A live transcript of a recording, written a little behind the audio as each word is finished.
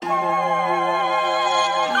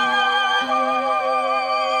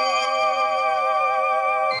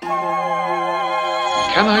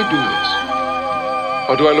Can I do this?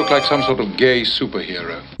 Or do I look like some sort of gay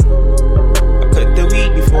superhero? I cut the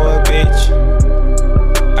weed before a bitch.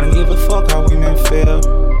 I don't give a fuck how women feel.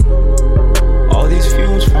 All these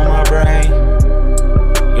fumes from my brain.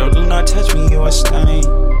 Yo, do not touch me, you're a stain.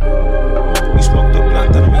 You smoke the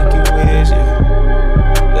blunt that'll make you wish, yeah.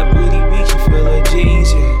 That booty beat, you feel her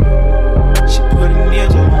G's, yeah. She put her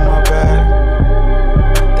nails all on my back.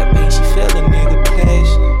 That pain, she feel a nigga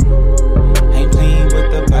pleasure. Ain't playing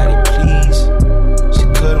with the body, please. She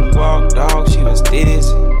couldn't walk, dog, she was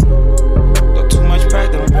dizzy. Got too much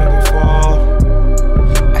pride, don't break and fall.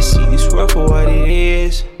 I see this world for what it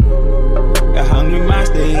is. A hungry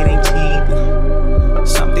monster, it ain't cheap.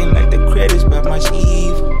 Something like the credits, but much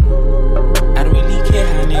evil. I don't really care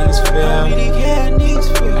how niggas feel. I don't really care how niggas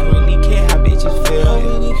feel. I don't really care how bitches feel. I don't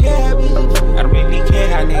really care how bitches feel. I don't really care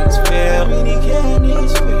how niggas feel. I don't really care how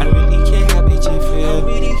niggas feel. I don't really care how bitches feel. I don't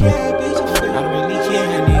really care how bitches feel. I don't really care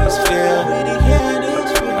how niggas feel. I don't really care how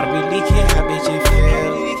niggas feel. I don't really care how bitches feel. I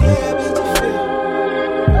don't really care how bitches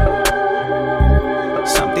feel.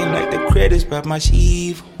 Something like the credits, but much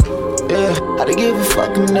evil. Yeah, I don't give a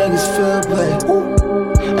fuck if niggas feel play.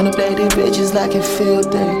 And I play these bitches like it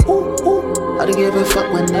field day. I don't give a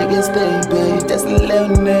fuck what niggas think, babe. That's a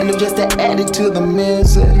little nigga, just to add it to the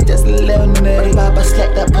music. That's a little nigga, but if I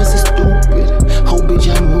slap that pussy stupid. Oh bitch,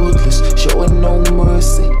 I'm ruthless, showing no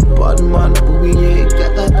mercy. Pardon my booty, yeah,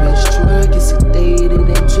 got that bitch twerking, sedated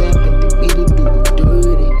and trapping. Think me to do it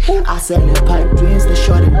dirty. I sell the pipe dreams, the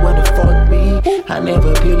shorty wanna fuck me. I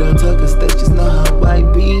never peel on tucker, they just know how I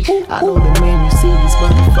be. I know the man you see is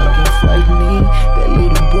motherfucking frightening. That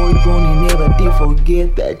little boy grown, he never did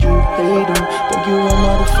forget that you hate him. Think you a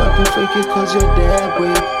motherfucking freaky cause you're that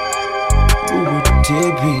way. Who would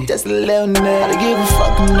it be? That's a little nigga. I don't give a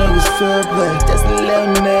fuck if niggas feel play. That's a little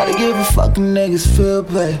nigga. I don't give a fuck if niggas feel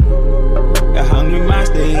play. A hungry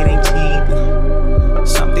monster, it ain't cheap.